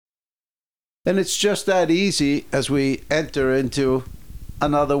And it's just that easy as we enter into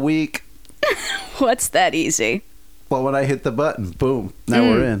another week. What's that easy? Well, when I hit the button, boom, now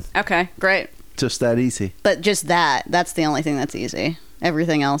we're in. Okay, great. Just that easy. But just that's the only thing that's easy.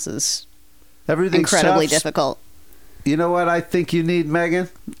 Everything else is incredibly difficult. You know what I think you need, Megan?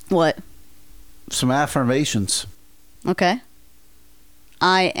 What? Some affirmations. Okay.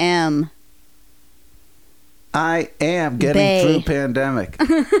 I am getting through pandemic.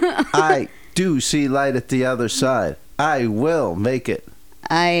 I do see light at the other side. I will make it.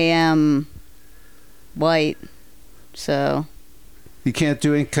 I am white, so... You can't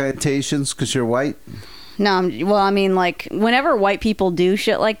do incantations because you're white? No, I mean, like, whenever white people do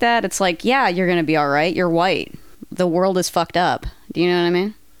shit like that, it's like, yeah, you're going to be all right. You're white. The world is fucked up. Do you know what I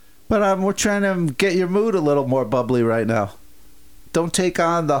mean? But we're trying to get your mood a little more bubbly right now. Don't take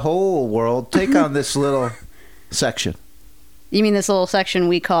on the whole world. Take on this little section. You mean this little section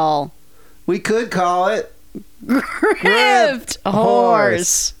we call... We could call it... Grifthorse.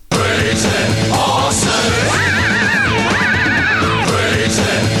 Crazy awesome. Crazy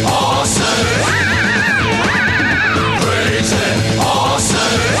awesome. Crazy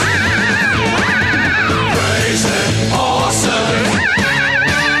awesome. Crazy awesome.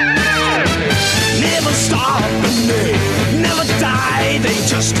 Never stop and they never die. They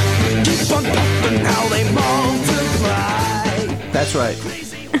just keep on popping how they multiply. That's right.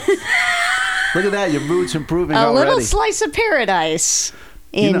 Look at that. Your mood's improving already. A little slice of paradise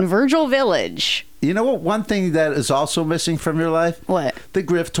in Virgil Village. You know what? One thing that is also missing from your life? What? The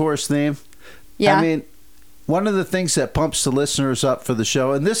Grifthorse theme. Yeah. I mean, one of the things that pumps the listeners up for the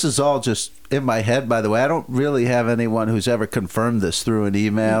show, and this is all just in my head, by the way. I don't really have anyone who's ever confirmed this through an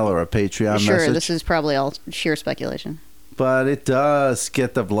email or a Patreon message. Sure, this is probably all sheer speculation. But it does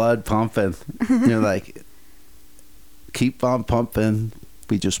get the blood pumping. You're like, keep on pumping.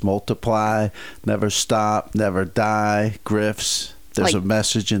 We just multiply, never stop, never die, grifts. There's a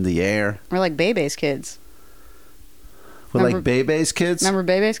message in the air. We're like Bebe's kids. We're like Bebe's kids? Remember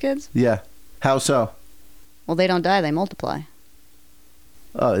Bebe's kids? Yeah. How so? Well, they don't die, they multiply.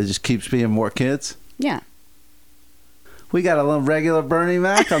 Oh, it just keeps being more kids? Yeah. We got a little regular Bernie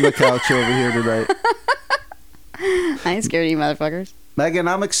Mac on the couch over here tonight. I ain't scared of you motherfuckers. Megan,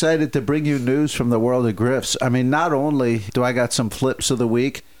 I'm excited to bring you news from the world of grifts. I mean, not only do I got some flips of the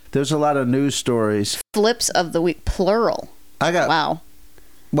week, there's a lot of news stories. Flips of the week, plural. Wow.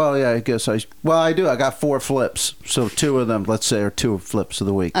 Well, yeah, I guess I do. I got 4 flips. So 2 of them, let's say, are 2 flips of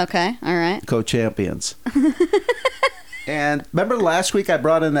the week. Okay, all right. Co-champions. And remember last week I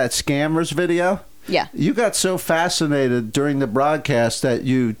brought in that scammers video? Yeah. You got so fascinated during the broadcast that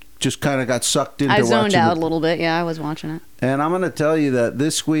you just kind of got sucked into watching. I zoned out a little bit. Yeah, I was watching it. And I'm going to tell you that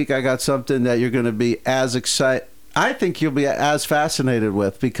this week I got something that you're going to be as excited. I think you'll be as fascinated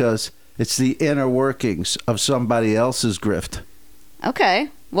with because it's the inner workings of somebody else's grift. Okay.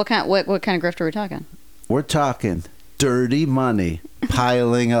 What kind of grift are we talking? We're talking dirty money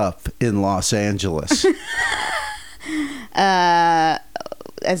piling up in Los Angeles. As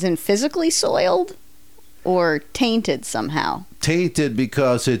in physically soiled or tainted somehow? Tainted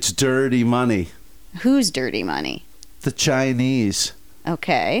because it's dirty money. Whose dirty money? The Chinese.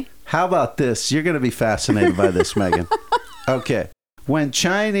 Okay. How about this? You're going to be fascinated by this, Megan. Okay. When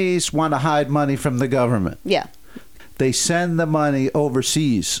Chinese want to hide money from the government. Yeah. They send the money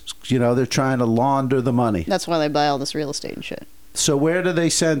overseas. You know, they're trying to launder the money. That's why they buy all this real estate and shit. So where do they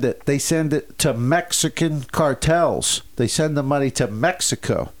send it? They send it to Mexican cartels. They send the money to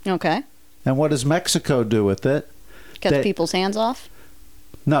Mexico. Okay. And what does Mexico do with it? Cut people's hands off?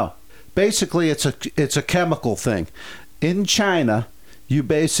 No. Basically, it's a chemical thing. In China, you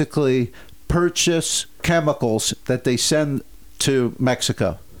basically purchase chemicals that they send to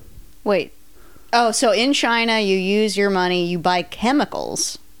Mexico. Wait. Oh, so in China, you use your money, you buy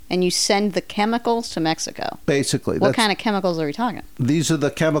chemicals, and you send the chemicals to Mexico. Basically. What kind of chemicals are we talking? These are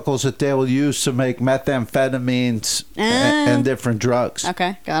the chemicals that they will use to make methamphetamines and different drugs.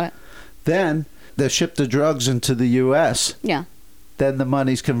 Okay, got it. Then they ship the drugs into the U.S. Yeah. Then the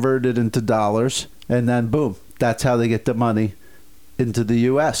money's converted into dollars, and then boom, that's how they get the money into the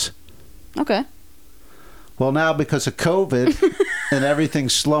U.S. Okay. Well, now because of COVID and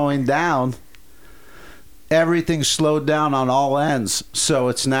everything's slowing down, everything's slowed down on all ends. So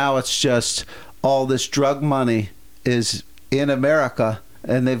it's just all this drug money is in America,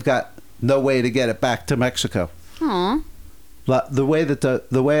 and they've got no way to get it back to Mexico. Aww. The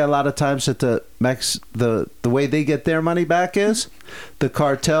way a lot of times that the way they get their money back is the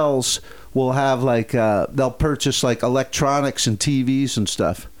cartels will have they'll purchase like electronics and TVs and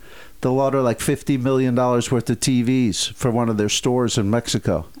stuff. They'll order like $50 million worth of TVs for one of their stores in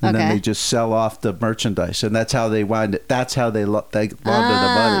Mexico, and then Okay. they just sell off the merchandise, and that's how they wind it. That's how they launder the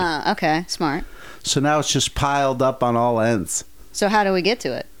money. Okay, smart. So now it's just piled up on all ends. So how do we get to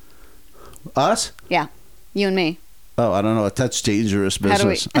it? Us? Yeah, you and me. Oh, I don't know. That's dangerous How do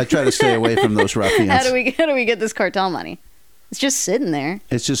we- business. I try to stay away from those ruffians. How do we get this cartel money? It's just sitting there.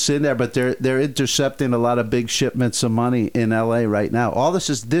 It's just sitting there, but they're intercepting a lot of big shipments of money in L.A. right now. All this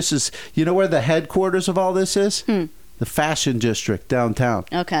is you know where the headquarters of all this is? The Fashion District downtown.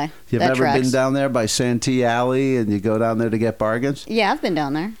 Okay, You've that never tracks. been down there by Santee Alley, and you go down there to get bargains? Yeah, I've been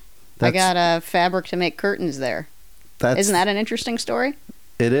down there. I That's- got a fabric to make curtains there. Isn't that an interesting story?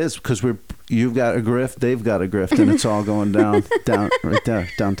 It is, because you've got a grift, they've got a grift, and it's all going down right there,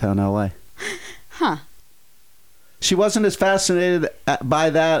 downtown L.A. Huh. She wasn't as fascinated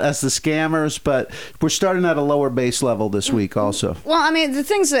by that as the scammers, but we're starting at a lower base level this week also. Well, I mean, the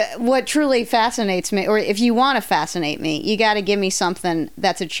things what truly fascinates me, or if you want to fascinate me, you got to give me something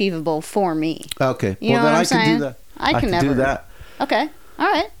that's achievable for me. Okay. You know then what I'm I saying? can do that. I can do never- that. Okay,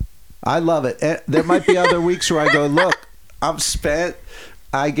 all right. I love it. And there might be other weeks where I go, look, I'm spent.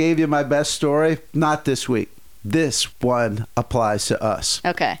 I gave you my best story. Not this week. This one applies to us.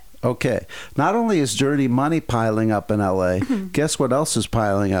 Okay. Okay. Not only is dirty money piling up in LA, guess what else is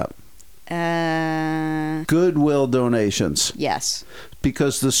piling up? Goodwill donations. Yes.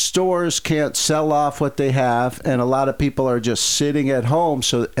 Because the stores can't sell off what they have, and a lot of people are just sitting at home.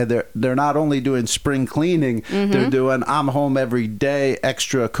 So and they're not only doing spring cleaning, they're doing I'm home every day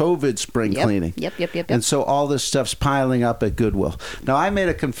extra COVID spring cleaning. Yep. And so all this stuff's piling up at Goodwill. Now I made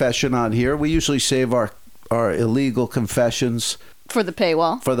a confession on here. We usually save our illegal confessions For the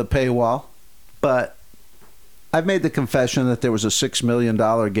paywall. for the paywall, but I made the confession that there was a $6 million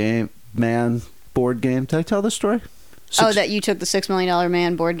board game. Did I tell this story? That you took the $6 million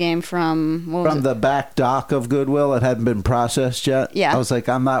man board game from what was From it? the back dock of Goodwill. It hadn't been processed yet. Yeah. I was like,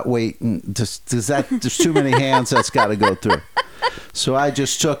 I'm not waiting. There's too many hands that's got to go through. So I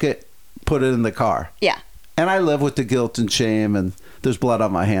just took it, put it in the car. Yeah. And I live with the guilt and shame, and there's blood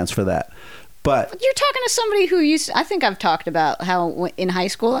on my hands for that. But You're talking to somebody who I think I've talked about how in high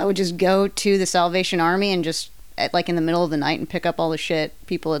school I would just go to the Salvation Army and just like in the middle of the night and pick up all the shit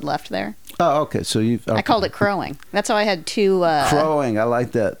people had left there. oh, okay. So you. I called it crowing. That's how I had two. Crowing. I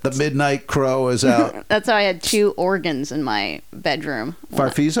like that. The midnight crow is out. That's how I had two organs in my bedroom.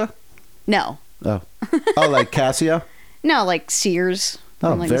 Farfisa? No, Oh, like Casio. no, like Sears. Oh,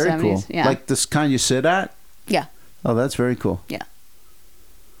 from like very the 70s. cool. Yeah, Like this kind you sit at. yeah, Oh, that's very cool. yeah.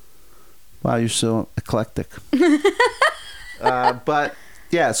 Wow, you're so eclectic. But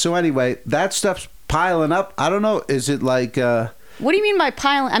yeah, so anyway, that stuff's piling up. I don't know. Is it like What do you mean by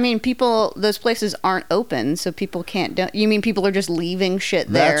piling? I mean, those places aren't open, so people can't. You mean people are just leaving shit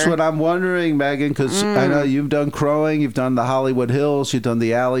there? that's what I'm wondering, Megan, because I know you've done crowing, you've done the Hollywood Hills, you've done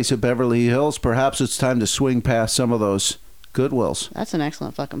the alleys of Beverly Hills. Perhaps it's time to swing past some of those Goodwills. That's an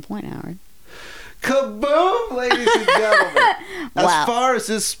excellent fucking point, Howard. Kaboom, ladies and gentlemen. Wow. As far as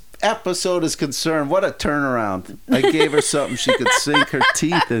this episode is concerned, what a turnaround. I gave her something she could sink her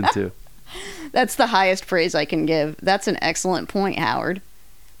teeth into. That's the highest praise I can give. That's an excellent point, Howard.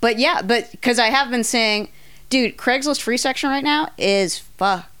 But yeah, because I have been saying, dude, Craigslist free section right now is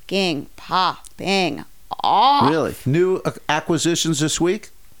fucking popping off. Really? New acquisitions this week?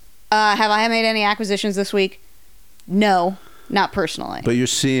 Have I made any acquisitions this week? No, not personally. But you're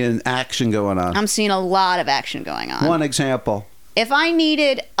seeing action going on. I'm seeing a lot of action going on. One example. If I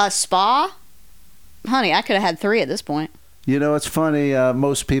needed a spa, honey, I could have had 3 at this point. You know, it's funny.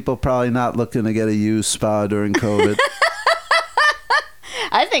 Most people probably not looking to get a used spa during COVID.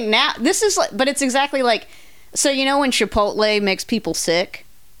 I think now this is like, but it's exactly like, so you know when Chipotle makes people sick,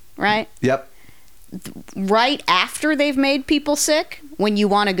 right? Yep. Right after they've made people sick, when you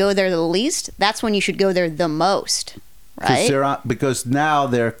want to go there the least, that's when you should go there the most, right? Because now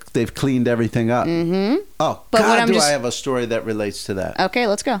they've cleaned everything up. Mm-hmm. Oh, But what God, I'm do just- I have a story that relates to that. Okay,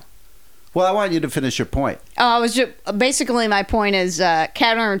 let's go. Well, I want you to finish your point. Oh, I was just basically my point is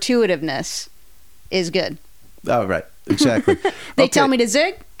counterintuitiveness is good. Oh, right. Exactly. They tell me to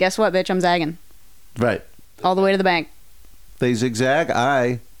zig. Guess what, bitch? I'm zagging Right. all the way to the bank. They zigzag.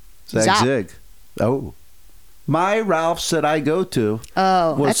 I Zap. zig. Oh. My Ralph's that I go to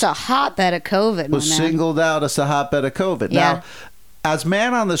Oh, Was- that's a hotbed of COVID, my was man. singled out as a hotbed of COVID. Yeah. Now, as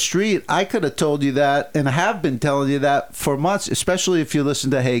man on the street, I could have told you that and have been telling you that for months, especially if you listen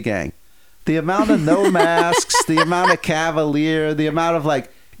to Hey Gang. The amount of no masks, the amount of cavalier, the amount of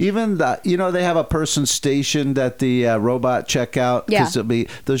like, even they have a person stationed at the robot checkout Yeah. because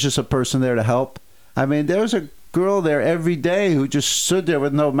there's just a person there to help. I mean, there's a girl there every day who just stood there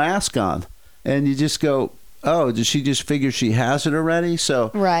with no mask on. And you just go, oh, does she just figure she has it already?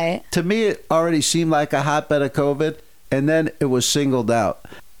 So Right. to me, it already seemed like a hotbed of COVID. And then it was singled out.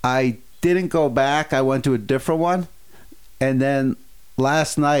 I didn't go back. I went to a different one. And then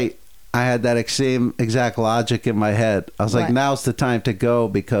last night, I had that same exact logic in my head. I was like, Right. now's the time to go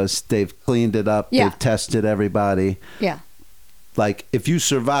because they've cleaned it up. Yeah. They've tested everybody. Yeah. Like, if you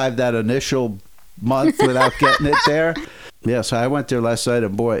survive that initial month without getting it there. Yeah, so I went there last night,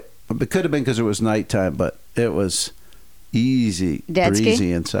 and boy, it could have been because it was nighttime, but it was easy, Deadski?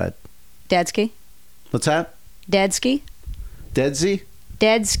 breezy inside. Deadski? What's that? Deadski? Deadski?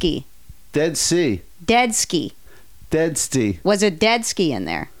 Deadski. Dead Sea. Deadski. Deadski. Was it Deadski in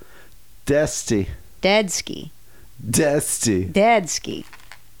there? Desty. Deadski. Desty. Deadski.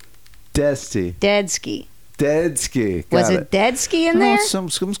 Desty. Deadski. Deadski. Was Got it Deadski in I don't know there? what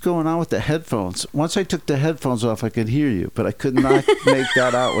something's going on with the headphones. Once I took the headphones off, I could hear you, but I could not make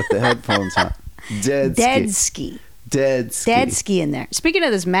that out with the headphones on. Deadski. Deadski. Deadski. Deadski in there. Speaking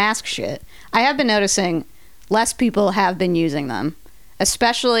of this mask shit, I have been noticing less people have been using them,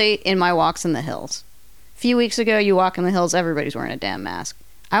 especially in my walks in the hills. A few weeks ago, you walk in the hills, everybody's wearing a damn mask.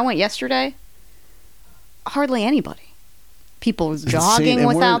 I went yesterday, hardly anybody. People was jogging And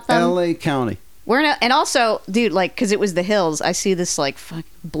without we're in them. LA County. And also, dude, like, because it was the hills, I see this, like,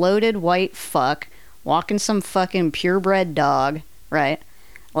 bloated white fuck walking some fucking purebred dog, right?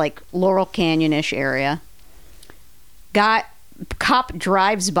 Like, Laurel Canyon-ish area. Cop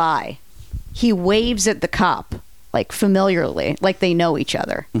drives by. He waves at the cop, like, familiarly, like they know each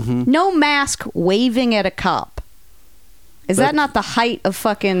other. Mm-hmm. No mask, waving at a cop. Is that not the height of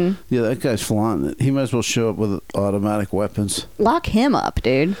fucking... Yeah, that guy's flaunting it. He might as well show up with automatic weapons. Lock him up,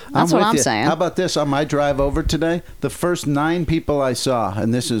 dude. That's what I'm saying. How about this? On my drive over today, the first 9 people I saw,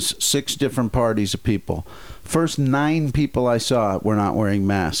 and this is 6 different parties of people, first 9 people I saw were not wearing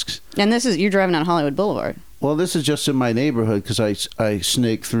masks. And you're driving on Hollywood Boulevard. Well, this is just in my neighborhood because I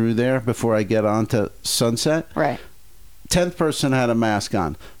snake through there before I get onto Sunset. Right. 10th person had a mask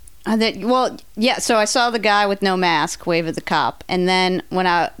on. So I saw the guy with no mask wave at the cop, and then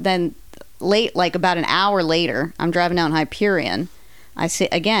late, like about an hour later, I'm driving down Hyperion. I see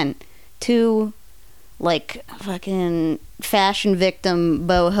again 2 like fucking fashion victim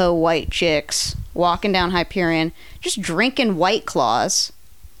boho white chicks walking down Hyperion, just drinking White Claws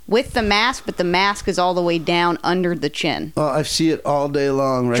with the mask, but the mask is all the way down under the chin. Oh, I see it all day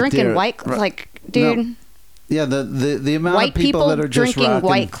long. Right Drinking there. White, like, dude. No. Yeah, the amount White of people that are just drinking rocking,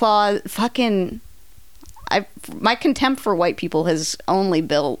 White Claw, fucking. My contempt for white people has only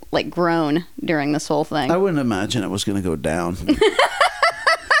grown during this whole thing. I wouldn't imagine it was going to go down.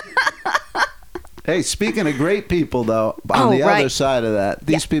 Hey, speaking of great people, though, on the other side of that,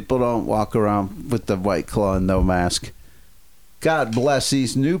 these people don't walk around with the White Claw and no mask. God bless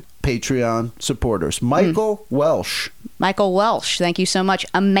these new Patreon supporters. Michael Welsh. Michael Welsh, thank you so much.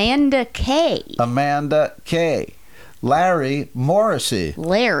 Amanda K. Amanda K. Larry Morrissey.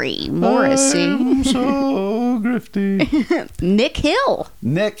 Larry Morrissey. I'm so grifty. Nick Hill.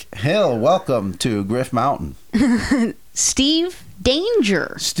 Nick Hill, welcome to Griff Mountain. Steve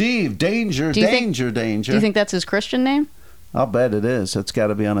Danger. Steve Danger, Do you Danger. Do you think that's his Christian name? I'll bet it is. That's got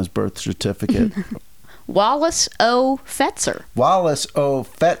to be on his birth certificate. Wallace O. Fetzer. Wallace O.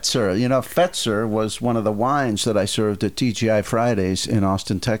 Fetzer. You know, Fetzer was one of the wines that I served at TGI Fridays in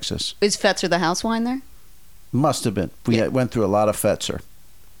Austin, Texas. Is Fetzer the house wine there? Must have been. We went through a lot of Fetzer.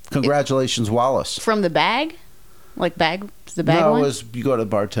 Congratulations, Wallace. From the bag? Like bag? The bag no, wine? it was, you go to the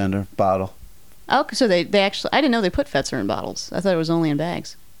bartender, bottle. Oh, so they actually... I didn't know they put Fetzer in bottles. I thought it was only in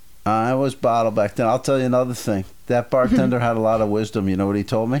bags. I was bottle back then. I'll tell you another thing. That bartender had a lot of wisdom. You know what he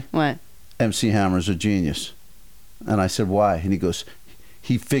told me? What? MC Hammer's a genius. And I said, why? And he goes,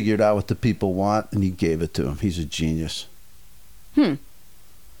 he figured out what the people want and he gave it to him. He's a genius.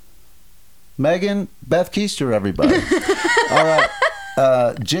 Megan, Beth Keister, everybody. All right.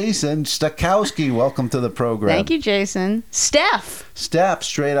 Jason Stakowski, welcome to the program. Thank you, Jason. Steph,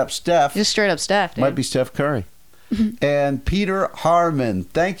 straight up Steph. just straight up Steph. Dude. Might be Steph Curry. And Peter Harmon.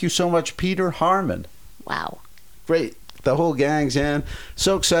 Thank you so much, Peter Harmon. Wow. Great. The whole gang's in.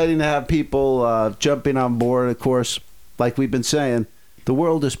 So exciting to have people jumping on board. Of course, like we've been saying, the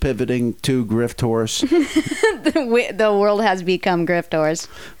world is pivoting to Grifthorse. The world has become Grifthorse.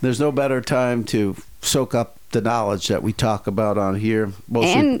 There's no better time to soak up the knowledge that we talk about on here.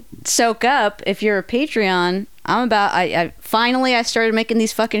 And soak up, if you're a Patreon, I finally started making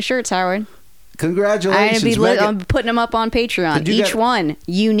these fucking shirts, Howard. Congratulations, I'm putting them up on Patreon. Each one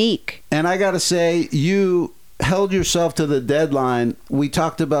unique. And I got to say, you held yourself to the deadline. We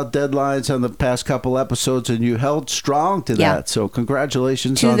talked about deadlines on the past couple episodes, and you held strong to Yeah. that. So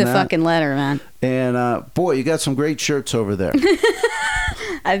congratulations To on the that. fucking letter, man. And boy, you got some great shirts over there.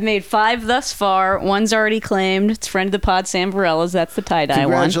 I've made 5 thus far. One's already claimed. It's friend of the pod, Sam Varella's. That's the tie-dye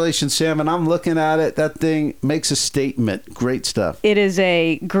one. Congratulations, Sam. And I'm looking at it. That thing makes a statement. Great stuff. It is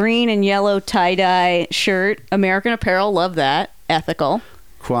a green and yellow tie-dye shirt. American Apparel, love that. Ethical.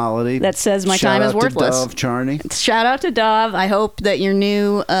 Quality. That says my Shout time is out to worthless. Dove Charney. Shout out to Dove. I hope that your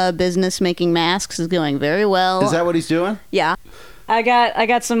new business making masks is going very well. Is that what he's doing? Yeah. I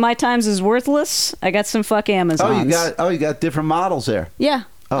got some my times is worthless. I got some fuck Amazons. You got different models there. Yeah.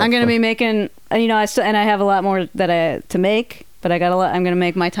 Oh, I'm going to fuck. be making, I have a lot more to make, but I got a lot. I'm going to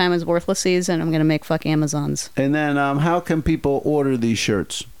make my time is worthlessies, and I'm going to make fuck Amazons. And then how can people order these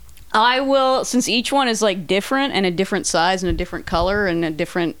shirts? I will, since each one is like different and a different size and a different color and a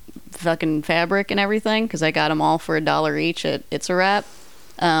different fucking fabric and everything, because I got them all for $1 each at It's a Wrap.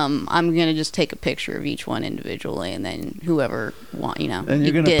 I'm gonna just take a picture of each one individually, and then whoever And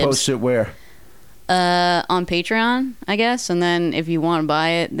you're gonna post it where? On Patreon, I guess. And then if you want to buy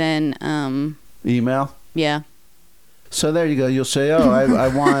it, then Email. yeah. So there you go. You'll say, "Oh, I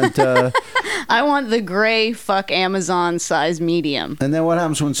want." I want the gray fuck Amazon size medium. And then what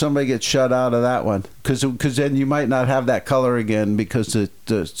happens when somebody gets shut out of that one? Because then you might not have that color again because the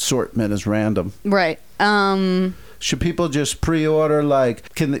assortment is random. Right. Should people just pre-order? Like,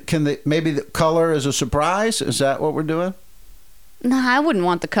 maybe the color is a surprise? Is that what we're doing? No, I wouldn't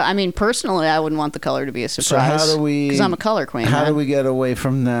want the I mean, personally, I wouldn't want the color to be a surprise. So how do we? Because I'm a color queen. How man. do we get away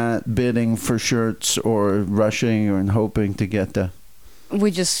from that bidding for shirts or rushing and hoping to get the? We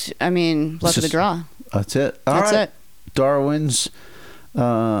just, luck of the draw. That's it. That's it. Darwin's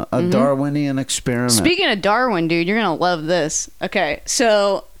a Darwinian experiment. Speaking of Darwin, dude, you're gonna love this. Okay,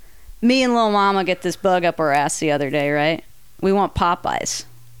 so me and Lil Mama get this bug up our ass the other day, right? We want Popeyes.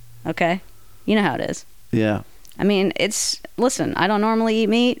 Okay, you know how it is. Yeah. I mean, listen, I don't normally eat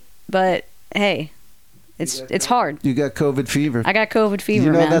meat, but hey, it's hard. You got COVID fever. I got COVID fever,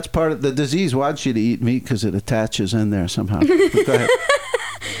 You know man. that's part of the disease. Wants you to eat meat because it attaches in there somehow. Go ahead.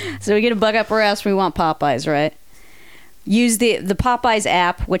 So we get a bug up our ass. We want Popeyes, right? Use the Popeyes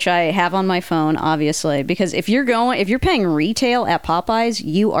app, which I have on my phone, obviously, because if you're paying retail at Popeyes,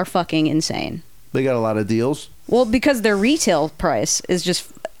 you are fucking insane. They got a lot of deals. Well, because their retail price is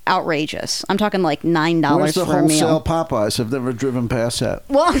just outrageous. I'm talking like $9 Where's the for a meal. wholesale Popeyes? I've never driven past that.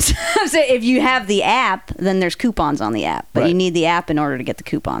 Well, I'm saying if you have the app, then there's coupons on the app, but Right. you need the app in order to get the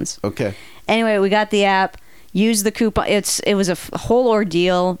coupons. Okay. Anyway, we got the app. Use the coupon. It was a whole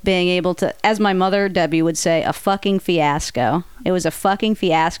ordeal being able to, as my mother Debbie would say, a fucking fiasco. It was a fucking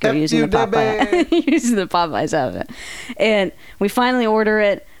fiasco F using you, the Popeye, Debbie. using the Popeyes outfit. And we finally order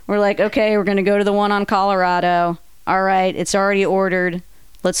it. We're like, okay, we're gonna go to the one on Colorado. All right, it's already ordered.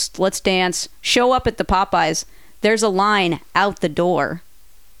 Let's dance. Show up at the Popeyes. There's a line out the door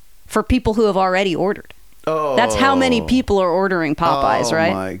for people who have already ordered. Oh. That's how many people are ordering Popeyes,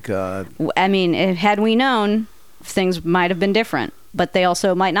 right? Oh my God. I mean, had we known, things might have been different, but they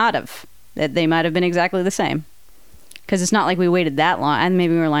also might not have. They might have been exactly the same. Because it's not like we waited that long. And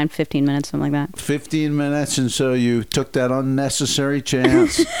maybe we were in line 15 minutes, something like that. 15 minutes, and so you took that unnecessary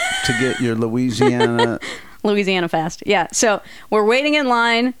chance to get your Louisiana fast. Yeah. So we're waiting in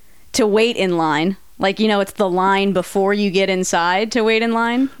line to wait in line. Like, it's the line before you get inside to wait in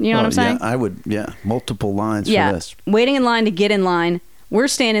line. You know what I'm saying? Yeah, I would. Yeah, multiple lines Yeah. for this. Waiting in line to get in line. We're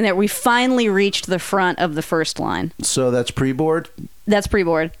standing there. We finally reached the front of the first line. So that's pre-board? That's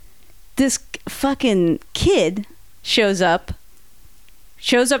pre-board. This fucking kid shows up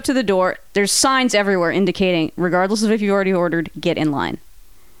to the door. There's signs everywhere indicating, regardless of if you already ordered, get in line.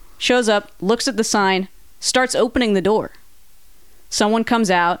 Shows up, looks at the sign, starts opening the door. Someone comes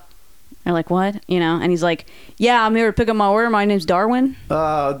out. They're like, what? And he's like, yeah, I'm here to pick up my order. My name's Darwin.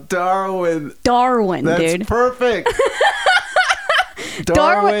 Oh, Darwin. Darwin, That's dude. perfect.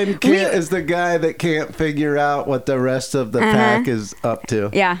 Darwin, is the guy that can't figure out what the rest of the pack is up to.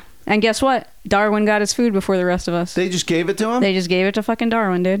 Yeah. And guess what? Darwin got his food before the rest of us. They just gave it to him? They just gave it to fucking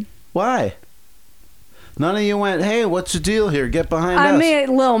Darwin, dude. Why? None of you went, hey, what's the deal here? Get behind us. I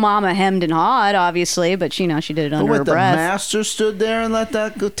mean, Lil Mama hemmed and hawed, obviously, but she did it under her The breath. master stood there and let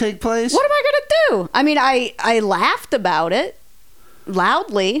that go take place? What am I going to do? I mean, I laughed about it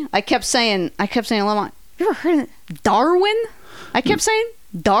loudly. I kept saying, Lil Mama, you ever heard of Darwin? I kept saying,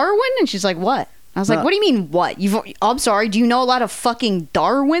 Darwin? And she's like, what? I was like, No. what do you mean, what? I'm sorry, do you know a lot of fucking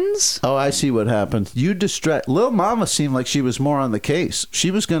Darwins? Oh, I see what happened. You Lil Mama seemed like she was more on the case.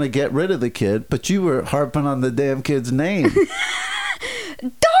 She was going to get rid of the kid, but you were harping on the damn kid's name.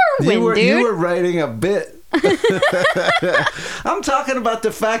 Darwin, dude. You were writing a bit I'm talking about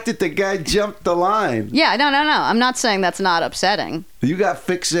the fact that the guy jumped the line. Yeah, no. I'm not saying that's not upsetting. You got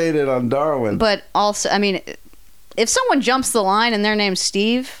fixated on Darwin. But also, I mean, if someone jumps the line and their name's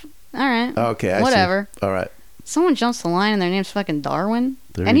Steve, all right. Okay, whatever. See. All right. Someone jumps the line and their name's fucking Darwin.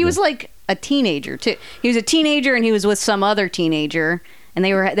 And he was like a teenager, too. He was a teenager and he was with some other teenager. And they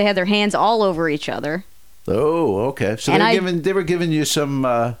had their hands all over each other. Oh, okay. So they were giving you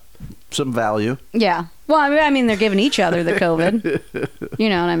some value. Yeah. Well, I mean, they're giving each other the COVID. You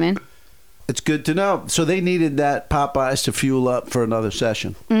know what I mean? It's good to know. So they needed that Popeyes to fuel up for another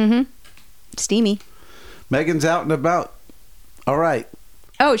session. Mm-hmm. Steamy. Megan's out and about. All right.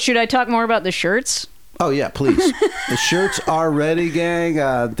 Oh, should I talk more about the shirts? Oh, yeah, please. The shirts are ready, gang.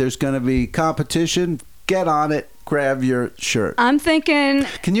 There's going to be competition. Get on it. Grab your shirt. I'm thinking...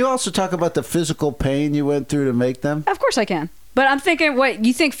 Can you also talk about the physical pain you went through to make them? Of course I can. But I'm thinking, what,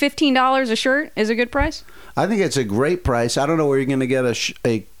 you think $15 a shirt is a good price? I think it's a great price. I don't know where you're going to get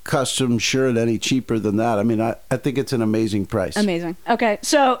a custom shirt any cheaper than that. I mean, I think it's an amazing price. Amazing. Okay,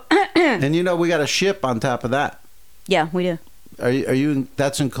 so... And we got a ship on top of that. Yeah, we do. Are you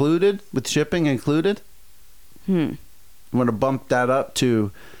that's included? With shipping included? You want to bump that up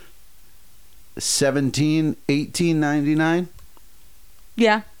to $18.99?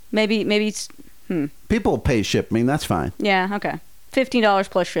 Yeah, maybe People pay shipping, that's fine. Yeah, okay. $15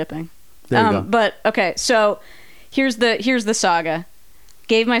 plus shipping. There you go. But okay, so here's the saga.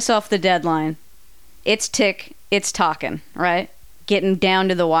 Gave myself the deadline. It's talking, right? Getting down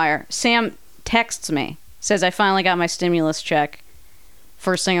to the wire. Sam texts me, says I finally got my stimulus check.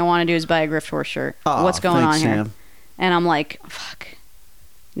 First thing I want to do is buy a Grifthorse shirt. What's going on here? Sam. And I'm like, fuck.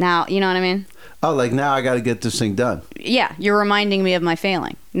 Now, you know what I mean? Oh, like now I got to get this thing done. Yeah, you're reminding me of my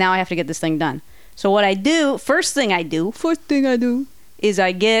failing. Now I have to get this thing done. So what I do, first thing I do is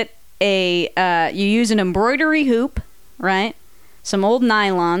I get you use an embroidery hoop, right? Some old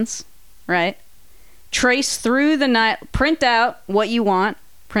nylons, right? Trace through print out what you want,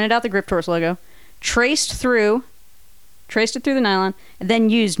 printed out the Grifthorse logo, traced it through the nylon, and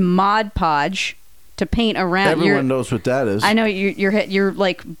then used Mod Podge to paint around. Everyone knows what that is. I know your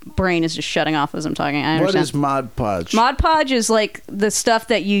like brain is just shutting off as I'm talking. I understand. What is Mod Podge? Mod Podge is like the stuff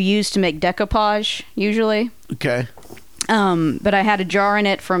that you use to make decoupage usually. Okay. But I had a jar in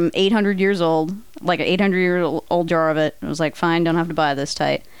it from 800 years old, like an 800-year-old jar of it. I was like, fine, don't have to buy this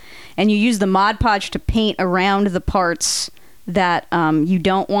tight. And you use the Mod Podge to paint around the parts that you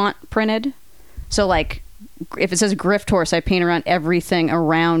don't want printed. So like, if it says Grifthorse, I paint around everything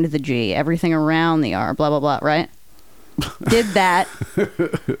around the G, everything around the R, blah, blah, blah, right? Did that.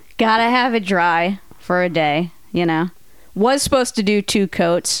 Gotta have it dry for a day, you know. Was supposed to do 2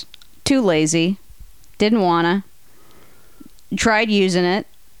 coats. Too lazy. Didn't wanna. Tried using it.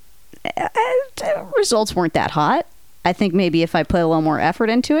 Results weren't that hot. I think maybe if I put a little more effort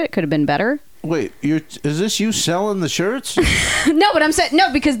into it, it could have been better. Wait, is this you selling the shirts? No, but I'm saying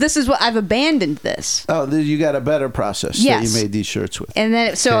no because this is what I've abandoned this. Oh, you got a better process that you made these shirts with. And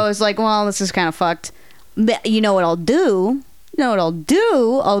then I was like, well, this is kind of fucked. But you know what I'll do?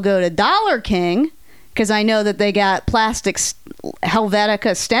 I'll go to Dollar King because I know that they got plastic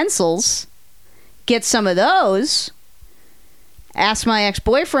Helvetica stencils. Get some of those. Ask my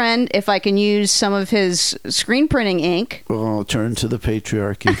ex-boyfriend if I can use some of his screen printing ink. Oh, turn to the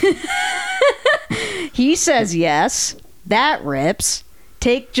patriarchy. He says yes. That rips.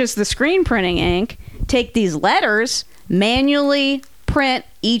 Take just the screen printing ink. Take these letters. Manually print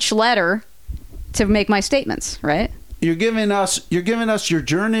each letter to make my statements. Right? You're giving us your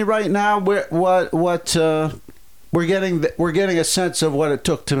journey right now. We're getting a sense of what it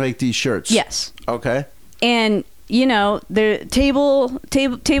took to make these shirts. Yes. Okay. And you know, the table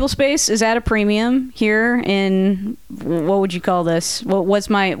space is at a premium here in, what would you call this?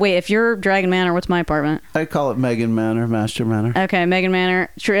 If you're Dragon Manor, what's my apartment? I call it Megan Manor, Master Manor. Okay, Megan Manor.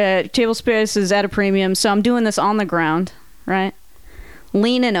 Table space is at a premium, so I'm doing this on the ground, right?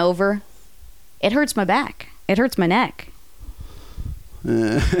 Leaning over. It hurts my back. It hurts my neck.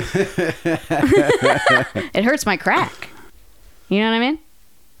 It hurts my crack. You know what I mean?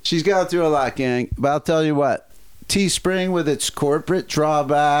 She's gone through a lot, gang. But I'll tell you what. Teespring with its corporate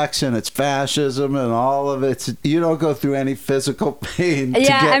drawbacks and its fascism and all of it, you don't go through any physical pain to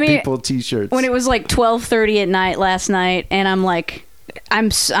get people t-shirts. When it was like 12:30 at night last night, and I'm like, I'm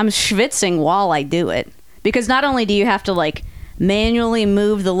schwitzing while I do it, because not only do you have to like manually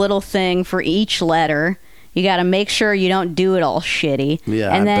move the little thing for each letter, You got to make sure you don't do it all shitty.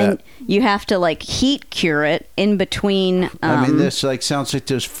 Yeah, and I then bet. you have to like heat cure it in between. I mean, this like sounds like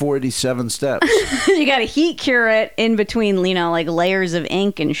there's 47 steps. You got to heat cure it in between, you know, like layers of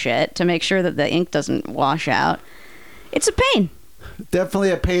ink and shit to make sure that the ink doesn't wash out. It's a pain. Definitely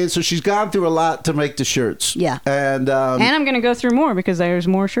a pain. So she's gone through a lot to make the shirts. Yeah. And And I'm going to go through more because there's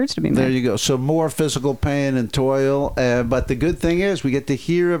more shirts to be made. there you go. So more physical pain and toil. But the good thing is we get to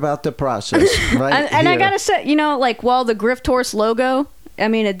hear about the process. Right. And I here. got to say, you know, like while the Grifthorse logo, I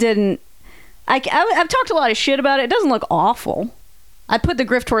mean, it didn't. I've talked a lot of shit about it. It doesn't look awful. I put the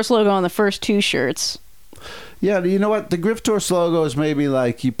Grifthorse logo on the first 2 shirts. Yeah, you know what? The Grifthorse logo is maybe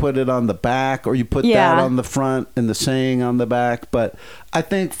like you put it on the back or you put that on the front and the saying on the back. But I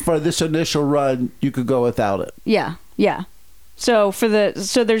think for this initial run, you could go without it. Yeah, yeah. So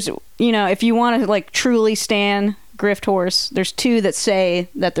there's, you know, if you want to like truly stan Grifthorse, there's 2 that say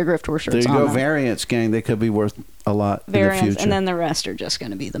that they're Grifthorse shirts. There you on go, them. variants, gang. They could be worth a lot Variants, in the future. and then the rest are just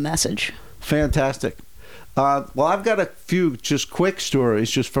going to be the message. Fantastic. Well, I've got a few just quick stories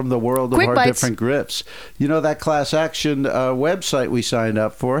just from the world of Quick our bites. different grifts. You know that class action website we signed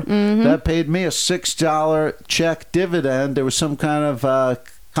up for? Mm-hmm. That paid me a $6 check dividend. There was some kind of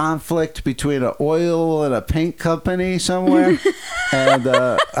conflict between an oil and a paint company somewhere. And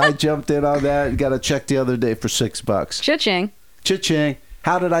I jumped in on that and got a check the other day for $6. Cha-ching. Cha-ching.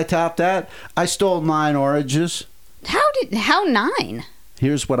 How did I top that? I stole 9 oranges. How 9?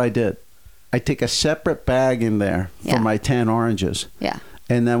 Here's what I did. I take a separate bag in there Yeah. for my 10 oranges. Yeah.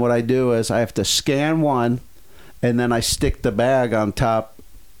 And then what I do is I have to scan one, and then I stick the bag on top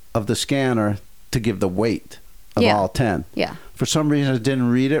of the scanner to give the weight of Yeah. all 10. Yeah. For some reason, I didn't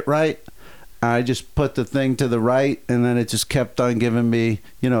read it right. I just put the thing to the right, and then it just kept on giving me,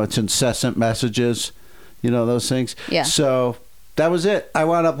 you know, its incessant messages, you know, those things. Yeah. So that was it. I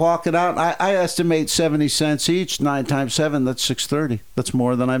wound up walking out. I estimate 70 cents each. 9 times 7, that's $6.30. That's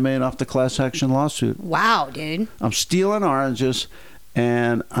more than I made off the class action lawsuit. Wow, dude. I'm stealing oranges,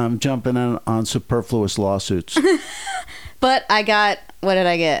 and I'm jumping in on superfluous lawsuits. But I got, what did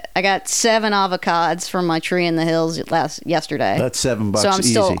I get? I got 7 avocados from my tree in the hills yesterday. That's $7 so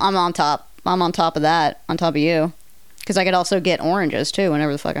easy. I'm on top. I'm on top of that, on top of you. Because I could also get oranges, too,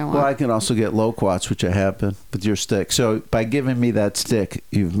 whenever the fuck I want. Well, I can also get loquats, which I have been, with your stick. So by giving me that stick,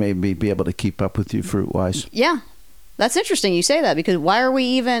 you've made me be able to keep up with you fruit-wise. Yeah. That's interesting you say that, because why are we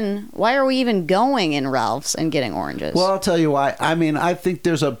even going in Ralph's and getting oranges? Well, I'll tell you why. I mean, I think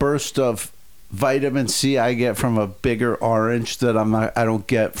there's a burst of vitamin C I get from a bigger orange that I don't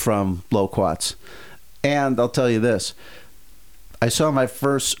get from loquats. And I'll tell you this. I saw my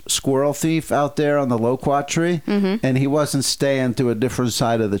first squirrel thief out there on the loquat tree, and he wasn't staying to a different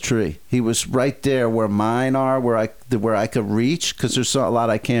side of the tree. He was right there where mine are, where I could reach, because there's a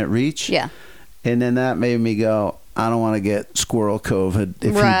lot I can't reach. Yeah. And then that made me go, I don't want to get squirrel COVID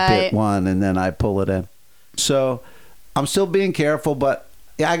if Right. he bit one, and then I pull it in. So I'm still being careful, but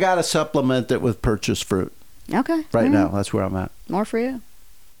yeah, I got to supplement it with purchased fruit. Okay. Right now, that's where I'm at. More for you.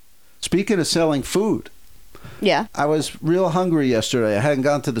 Speaking of selling food, Yeah. I was real hungry yesterday. I hadn't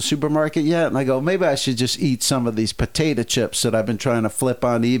gone to the supermarket yet, and I go, maybe I should just eat some of these potato chips that I've been trying to flip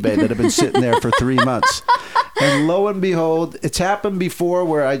on eBay that have been sitting there for 3 months. And lo and behold, it's happened before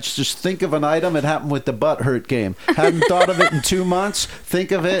where I just think of an item. It happened with the butt hurt game. Hadn't thought of it in 2 months.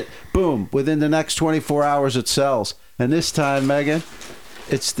 Think of it, boom, within the next 24 hours it sells. And this time, Megan,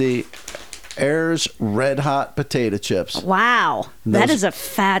 it's the Ayers Red Hot potato chips. Wow. Those- That is a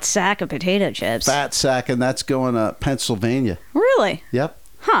fat sack of potato chips. Fat sack, and that's going to Pennsylvania. Really? Yep,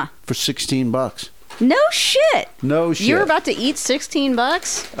 Huh. for $16. No shit. No shit. You're about to eat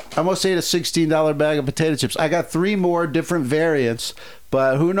 $16? I almost ate a $16 bag of potato chips. I got 3 more different variants,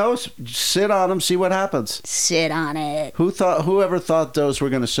 but who knows? Sit on them, see what happens. Sit on it. Whoever thought those were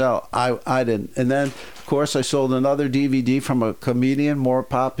going to sell? I didn't. And then, of course, I sold another DVD from a comedian more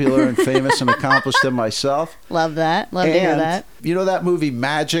popular and famous and accomplished than myself. Love that. Love to hear And that. you know that movie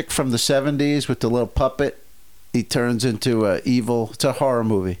Magic from the 70s with the little puppet? He turns into a evil. It's a horror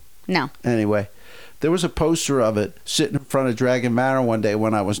movie. No. Anyway, there was a poster of it sitting in front of Dragon Manor one day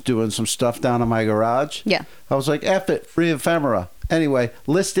when I was doing some stuff down in my garage. Yeah. I was like, F it, free ephemera. Anyway,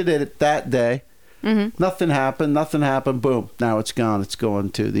 listed it that day. Mm-hmm. Nothing happened. Boom. Now it's gone. It's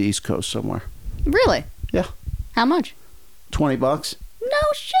going to the East Coast somewhere. Really? Yeah. How much? $20. No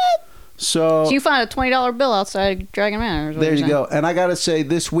shit. So you find a $20 bill outside Dragon Manor. is what there you're you saying. go. And I got to say,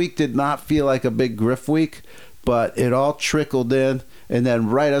 this week did not feel like a big griff week, but it all trickled in. And then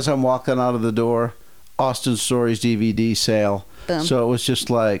right as I'm walking out of the door, Austin Stories DVD sale. Boom. So it was just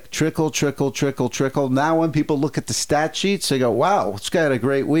like trickle, trickle, trickle, trickle. Now when people look at the stat sheets, they go, wow, this guy had a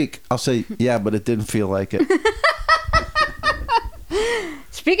great week. I'll say, yeah, but it didn't feel like it.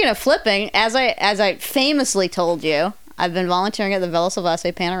 Speaking of flipping, as I famously told you, I've been volunteering at the Vela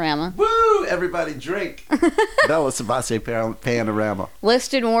Salvace Panorama. Woo! Everybody drink. Vela Salvace Panorama.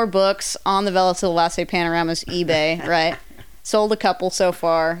 Listed more books on the Vela Salvace Panorama's eBay, right? Sold a couple so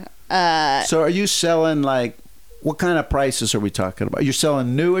far. So are you selling, like, what kind of prices are we talking about? You're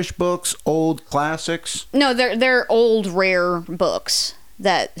selling newish books, old classics? No, they're old, rare books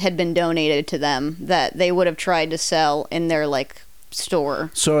that had been donated to them that they would have tried to sell in their, like, store.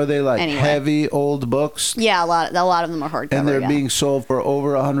 So are they, like, Anyway. heavy old books? Yeah, a lot of them are hardcover. And they're yeah. being sold for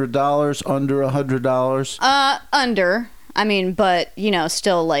over $100, under $100? Under. I mean, but,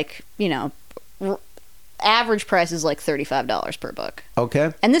 still, like, average price is like $35 per book.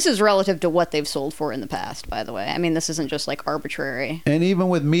 Okay. And this is relative to what they've sold for in the past, by the way. I mean, this isn't just like arbitrary. And even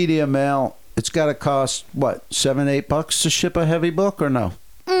with media mail, it's got to cost, what, $7-8 to ship a heavy book or no?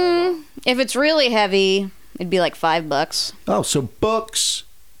 If it's really heavy, it'd be like $5. Oh, so books,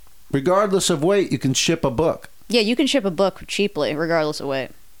 regardless of weight, you can ship a book. Yeah, you can ship a book cheaply, regardless of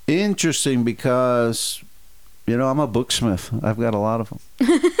weight. Interesting because, I'm a booksmith. I've got a lot of them.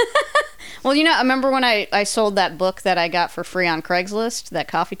 Well, I remember when I sold that book that I got for free on Craigslist, that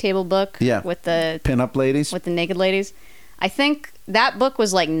coffee table book with the Pin-up ladies? with the naked ladies. I think that book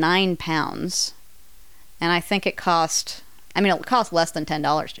was like £9. And I think it cost less than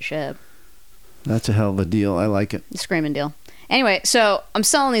 $10 to ship. That's a hell of a deal. I like it. Screaming deal. Anyway, so I'm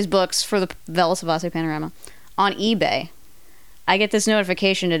selling these books for the Vela Salvace Panorama on eBay. I get this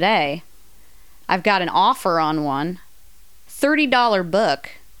notification today. I've got an offer on one. $30 book.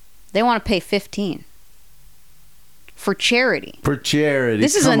 They want to pay $15 for charity. For charity.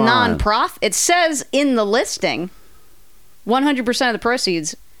 This is a Come on. non-profit. It says in the listing, 100% of the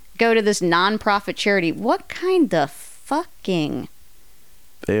proceeds go to this non-profit charity. What kind of fucking...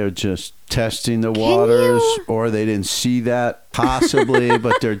 They are just testing the waters, or they didn't see that, possibly,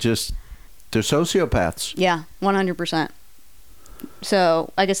 but they're sociopaths. Yeah, 100%.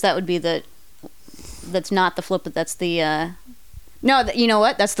 So I guess that would be that's not the flip, but that's the... No, you know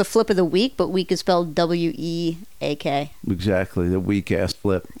what? That's the flip of the week, but week is spelled W-E-A-K. Exactly, the weak-ass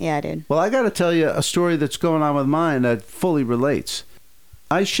flip. Yeah, I did. Well, I got to tell you a story that's going on with mine that fully relates.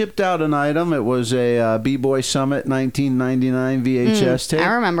 I shipped out an item. It was a B-Boy Summit 1999 VHS tape. I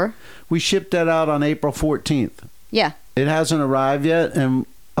remember. We shipped that out on April 14th. Yeah. It hasn't arrived yet, and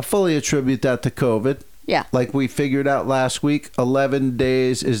I fully attribute that to COVID. Yeah. Like we figured out last week, 11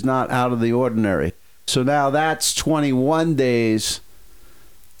 days is not out of the ordinary. So now that's 21 days.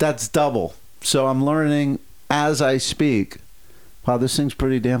 That's double. So I'm learning as I speak. Wow, this thing's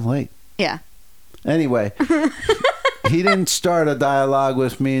pretty damn late. Yeah. Anyway, he didn't start a dialogue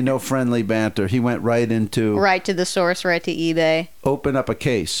with me, no friendly banter. He went right into... Right to the source, right to eBay. Open up a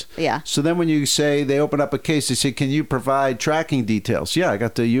case. Yeah. So then when you say they open up a case, they say, can you provide tracking details? Yeah, I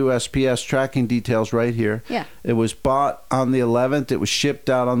got the USPS tracking details right here. Yeah. It was bought on the 11th. It was shipped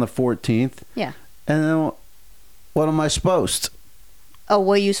out on the 14th. Yeah. And then what am I supposed? Oh,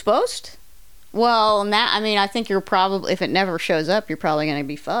 were you supposed? Well, I think you're probably, if it never shows up, you're probably going to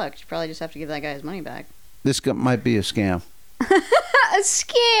be fucked. You probably just have to give that guy his money back. This might be a scam. A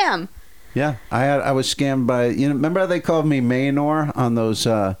scam. Yeah, I was scammed by, remember how they called me Maynor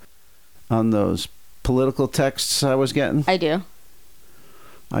on those political texts I was getting? I do.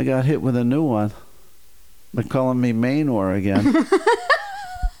 I got hit with a new one. They're calling me Maynor again.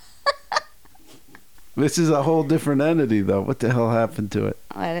 This is a whole different entity, though. What the hell happened to it?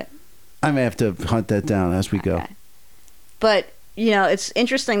 I may have to hunt that down as we go. But, it's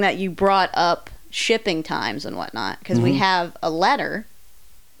interesting that you brought up shipping times and whatnot, because we have a letter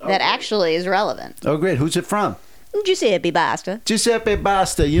that actually is relevant. Oh, great. Who's it from? Giuseppe Basta. Giuseppe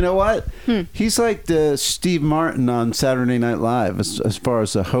Basta. You know what? He's like the Steve Martin on Saturday Night Live as far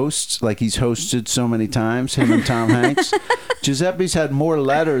as the hosts. Like he's hosted so many times, him and Tom Hanks. Giuseppe's had more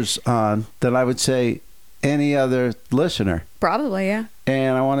letters on than I would say any other listener. Probably, yeah.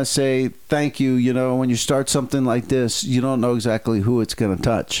 And I want to say thank you. When you start something like this, you don't know exactly who it's going to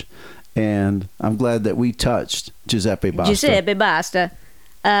touch. And I'm glad that we touched Giuseppe Basta. Giuseppe Basta.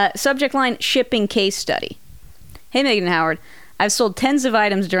 Subject line, shipping case study. Hey, Megan and Howard. I've sold tens of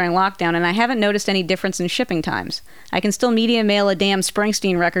items during lockdown, and I haven't noticed any difference in shipping times. I can still media mail a damn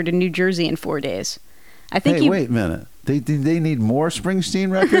Springsteen record to New Jersey in 4 days. I think Hey, wait a minute. They need more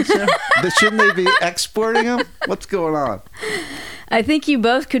Springsteen records now? Shouldn't they be exporting them? What's going on? I think you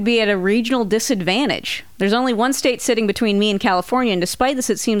both could be at a regional disadvantage. There's only one state sitting between me and California, and despite this,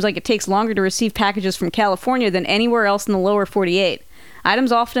 it seems like it takes longer to receive packages from California than anywhere else in the lower 48.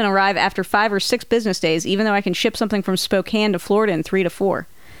 Items often arrive after 5 or 6 business days, even though I can ship something from Spokane to Florida in 3 to 4.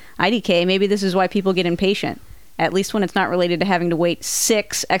 IDK, maybe this is why people get impatient, at least when it's not related to having to wait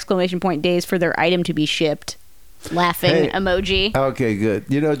 6 ! Days for their item to be shipped. Laughing emoji. Okay, good.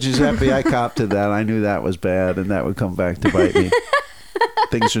 You know, Giuseppe, I copped to that. I knew that was bad, and that would come back to bite me.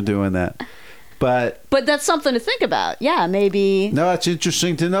 Things are doing that. But that's something to think about. Yeah, maybe. No, it's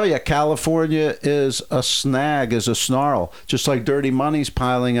interesting to know. Yeah, California is a snag, is a snarl. Just like dirty money's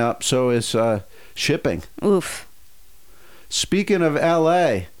piling up, so is shipping. Oof. Speaking of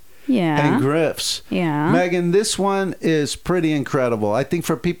L.A., yeah. and Grifts. Yeah. Megan, this one is pretty incredible. I think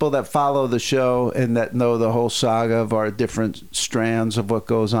for people that follow the show and that know the whole saga of our different strands of what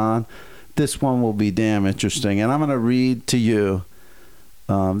goes on, this one will be damn interesting. And I'm going to read to you.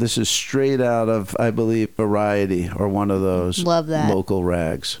 This is straight out of, I believe, Variety or one of those Love that. local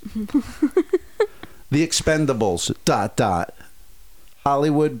rags. The Expendables, ...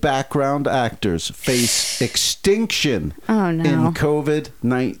 Hollywood background actors face extinction in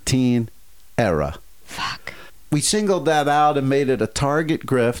COVID-19 era. Fuck. We singled that out and made it a target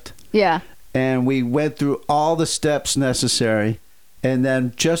grift. Yeah. And we went through all the steps necessary. And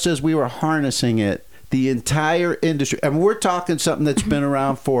then just as we were harnessing it, the entire industry, and we're talking something that's been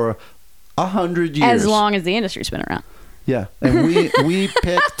around for 100 years. As long as the industry's been around. Yeah. And we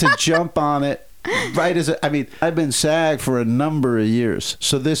picked to jump on it. Right as I've been SAG for a number of years,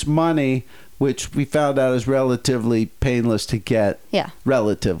 so this money, which we found out is relatively painless to get,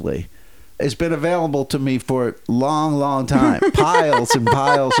 relatively, has been available to me for a long time, piles and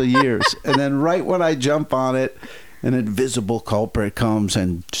piles of years, and then right when I jump on it, an invisible culprit comes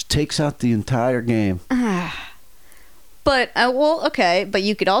and just takes out the entire game. But but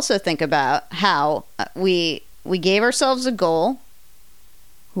you could also think about how we gave ourselves a goal.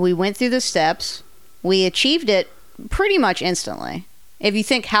 We went through the steps. We achieved it pretty much instantly. If you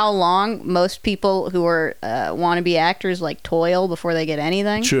think how long most people who are wannabe actors like toil before they get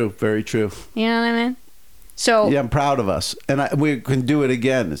anything. True, very true. You know what I mean? So yeah, I'm proud of us, and we can do it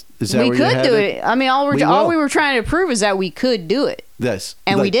again. Is that we where you're could do headed? it? I mean, all we were trying to prove is that we could do it. Yes,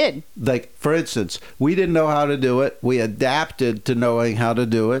 and we did. Like for instance, we didn't know how to do it. We adapted to knowing how to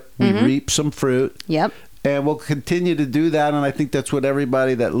do it. We reaped some fruit. Yep. And we'll continue to do that, and I think that's what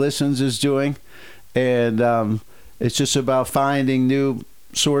everybody that listens is doing. And it's just about finding new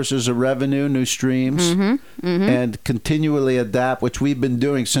sources of revenue, new streams, and continually adapt, which we've been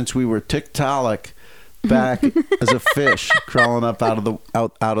doing since we were Tiktaalik back as a fish crawling up out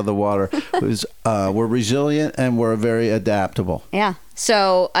of the water. We're resilient and we're very adaptable. Yeah.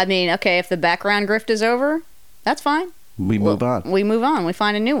 So I mean, okay, if the background grift is over, that's fine. We move on. We move on. We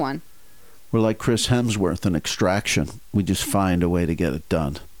find a new one. We're like Chris Hemsworth in Extraction. We just find a way to get it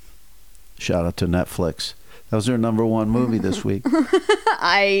done. Shout out to Netflix. That was their #1 movie this week.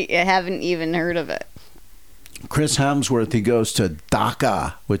 I haven't even heard of it. Chris Hemsworth, he goes to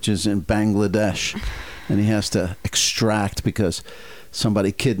Dhaka, which is in Bangladesh, and he has to extract because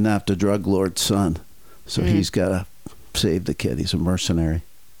somebody kidnapped a drug lord's son. So he's got to save the kid. He's a mercenary.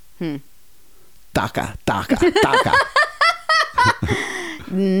 Dhaka. Dhaka.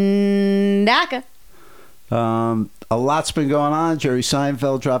 A lot's been going on. Jerry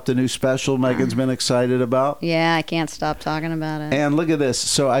Seinfeld dropped a new special Megan's been excited about. Yeah, I can't stop talking about it. And look at this.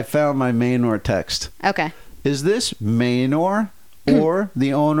 So I found my Maynor text. Okay. Is this Maynor or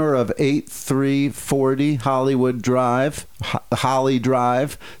the owner of 8340 Hollywood Drive, Holly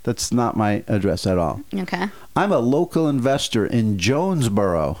Drive? That's not my address at all. Okay. I'm a local investor in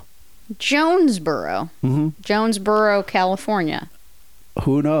Jonesboro. Jonesboro, California.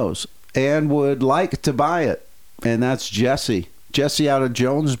 Who knows? And would like to buy it. And that's Jesse. Jesse out of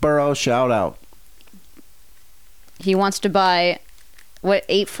Jonesboro, shout out. He wants to buy, what,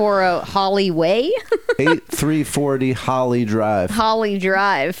 840 Holly Way? 8340 Holly Drive. Holly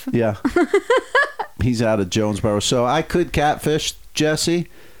Drive. Yeah. He's out of Jonesboro. So I could catfish Jesse,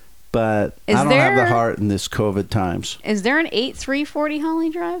 but I don't have the heart in this COVID times. Is there an 8340 Holly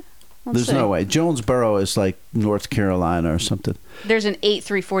Drive? There's no way. Jonesboro is like North Carolina or something. There's an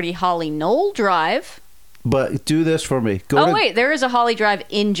 8340 Holly Knoll Drive. But do this for me. Wait. There is a Holly Drive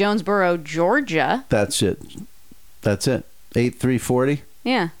in Jonesboro, Georgia. That's it. 8340?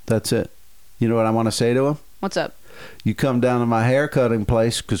 Yeah. That's it. You know what I want to say to him? What's up? You come down to my hair cutting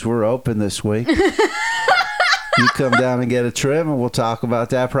place because we're open this week. You come down and get a trim and we'll talk about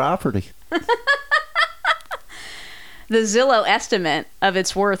that property. The Zillow estimate of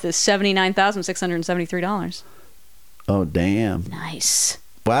its worth is $79,673. Oh, damn. Nice.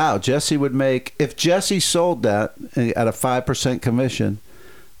 Wow, Jesse would make, if Jesse sold that at a 5% commission,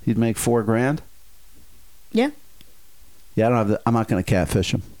 he'd make $4,000. Yeah. Yeah, I don't have I'm not going to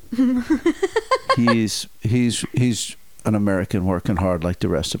catfish him. He's an American working hard like the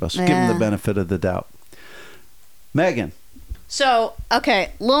rest of us. Give him the benefit of the doubt. Megan. So,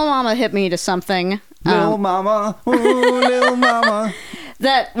 okay, Lil Mama hit me to something. Lil Mama, ooh, Lil Mama.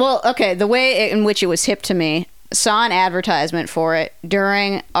 The way in which it was hip to me, saw an advertisement for it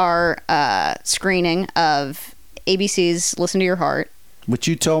during our screening of ABC's Listen to Your Heart. Which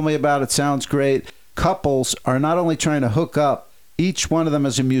you told me about. It sounds great. Couples are not only trying to hook up, each one of them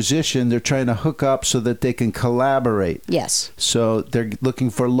as a musician, they're trying to hook up so that they can collaborate. Yes. So they're looking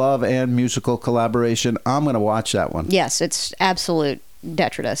for love and musical collaboration. I'm going to watch that one. Yes, it's absolute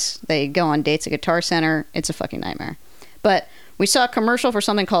detritus. They go on dates at Guitar Center. It's a fucking nightmare. But we saw a commercial for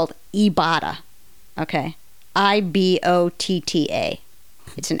something called ibotta. Okay. ibotta.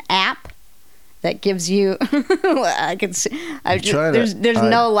 It's an app that gives you I can see there's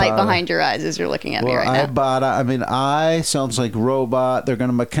no light behind your eyes as you're looking at me right now. Ibotta, I mean, I sounds like robot. They're going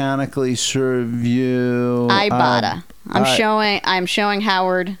to mechanically serve you. Ibotta. I'm showing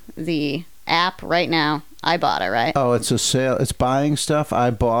Howard the app right now. Ibotta, right? Oh, it's a sale. It's buying stuff.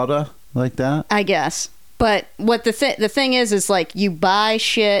 Ibotta, like that. I guess. But what the thing is like you buy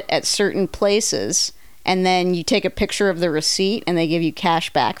shit at certain places and then you take a picture of the receipt and they give you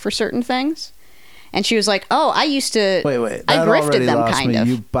cash back for certain things. And she was like, "Oh, I used to. Wait. I grifted them, kind of.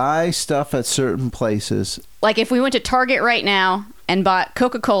 You buy stuff at certain places. Like if we went to Target right now and bought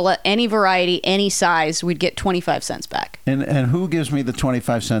Coca-Cola, any variety, any size, we'd get 25 cents back. And who gives me the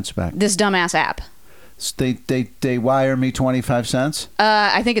 25 cents back? This dumbass app. They wire me 25 cents?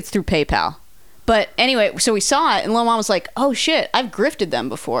 I think it's through PayPal. But anyway, so we saw it, and Lil Mom was like, "Oh shit, I've grifted them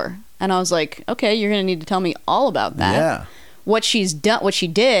before." And I was like, "Okay, you're gonna need to tell me all about that." Yeah. What she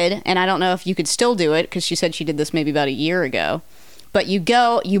did, and I don't know if you could still do it because she said she did this maybe about a year ago. But you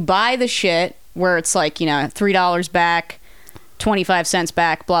buy the shit where it's like, $3 back, 25 cents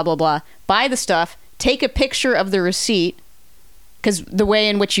back, blah, blah, blah. Buy the stuff, take a picture of the receipt, because the way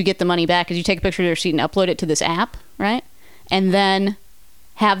in which you get the money back is you take a picture of the receipt and upload it to this app, right? And then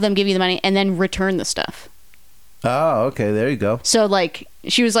have them give you the money and then return the stuff. Oh, okay. There you go. So,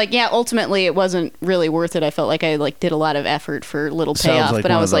 she was like, yeah, ultimately it wasn't really worth it. I felt like I, did a lot of effort for little payoff. Like,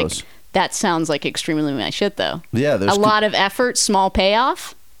 but I was like, that sounds like extremely my shit, though. Yeah. There's a lot of effort, small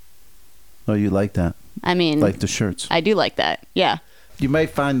payoff. Oh, you like that? I mean. Like the shirts. I do like that. Yeah. You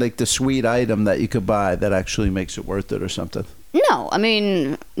might find, the sweet item that you could buy that actually makes it worth it or something. No. I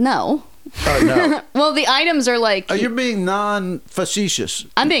mean, no. Oh, no. Well, the items are like... Oh, you're being non-facetious.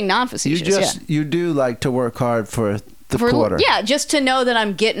 I'm being non-facetious, You do like to work hard for the quarter. Yeah, just to know that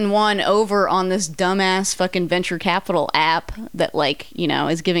I'm getting one over on this dumbass fucking venture capital app that,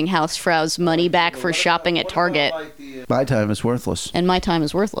 is giving housefraus money back for shopping at Target. My time is worthless. And my time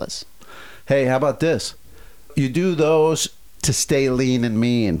is worthless. Hey, how about this? You do those to stay lean and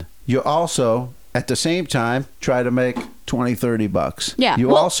mean. You also... at the same time, try to make $20-$30. Yeah.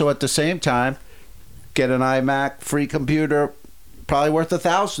 You also, at the same time, get an iMac free computer, probably worth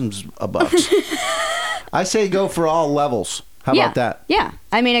 $1,000s. I say go for all levels. How about that? Yeah.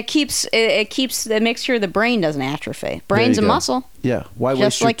 I mean, it makes sure the brain doesn't atrophy. Brain's a muscle. Yeah. Why Just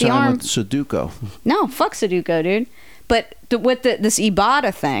waste your like the time arm. with Sudoku? No, fuck Sudoku, dude. But with this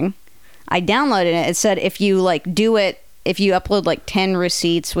ibotta thing, I downloaded it. It said if you if you upload 10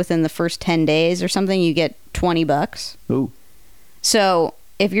 receipts within the first 10 days or something, you get $20. Ooh. So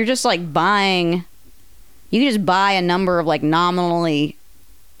if you're just buying, you can just buy a number of nominally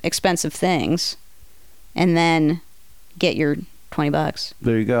expensive things and then get your $20.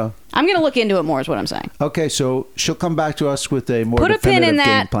 There you go. I'm going to look into it more is what I'm saying. Okay, so she'll come back to us with a more Put a pin in definitive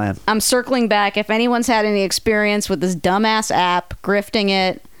game that. plan. I'm circling back. If anyone's had any experience with this dumbass app, grifting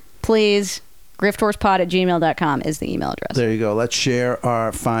it, please... grifthorspod@gmail.com is the email address. There you go. Let's share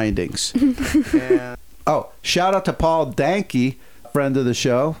our findings. Shout out to Paul Danke, friend of the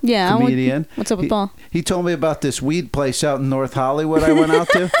show, comedian. What's up with Paul? He told me about this weed place out in North Hollywood I went out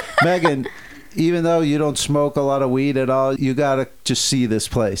to. Megan, even though you don't smoke a lot of weed at all, you got to just see this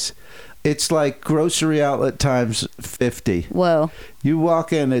place. It's like grocery outlet times 50. Whoa. You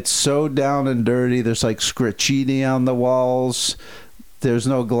walk in, it's so down and dirty. There's scratchini on the walls. There's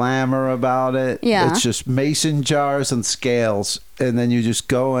no glamour about it. Yeah. It's just mason jars and scales. And then you just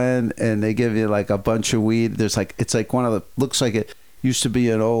go in and they give you a bunch of weed. There's it's one of the, looks like it used to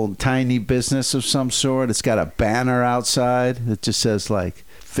be an old tiny business of some sort. It's got a banner outside that just says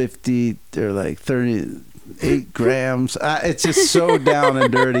 50 or 30, 8 grams. It's just so down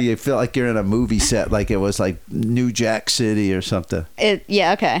and dirty. You feel like you're in a movie set, like it was like New Jack City or something.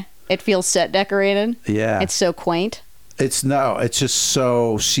 Yeah, okay. It feels set decorated. Yeah. It's so quaint. It's just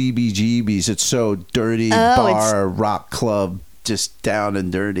so CBGBs. It's so dirty bar, rock club, just down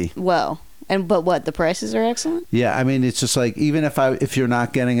and dirty. Whoa. But what? The prices are excellent? Yeah, I mean, it's just like, even if you're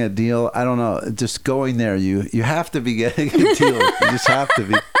not getting a deal, I don't know, just going there, you have to be getting a deal. You just have to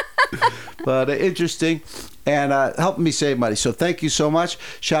be. But interesting, and helping me save money. So thank you so much.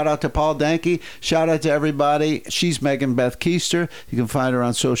 Shout out to Paul Danke. Shout out to everybody. She's Megan Beth Keister. You can find her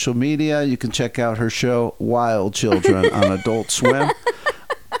on social media. You can check out her show, Wild Children, on Adult Swim.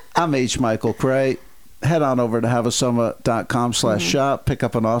 I'm H. Michael Cray. Head on over to haveasummit.com/shop. Pick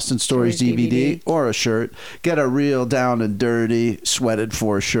up an Austin Stories DVD or a shirt. Get a real down and dirty, sweated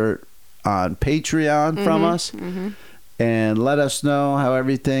for shirt on Patreon from us. And let us know how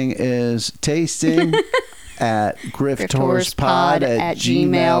everything is tasting at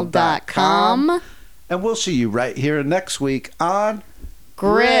grifthorspod@gmail.com. And we'll see you right here next week on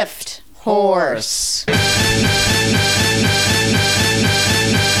Grifthorse.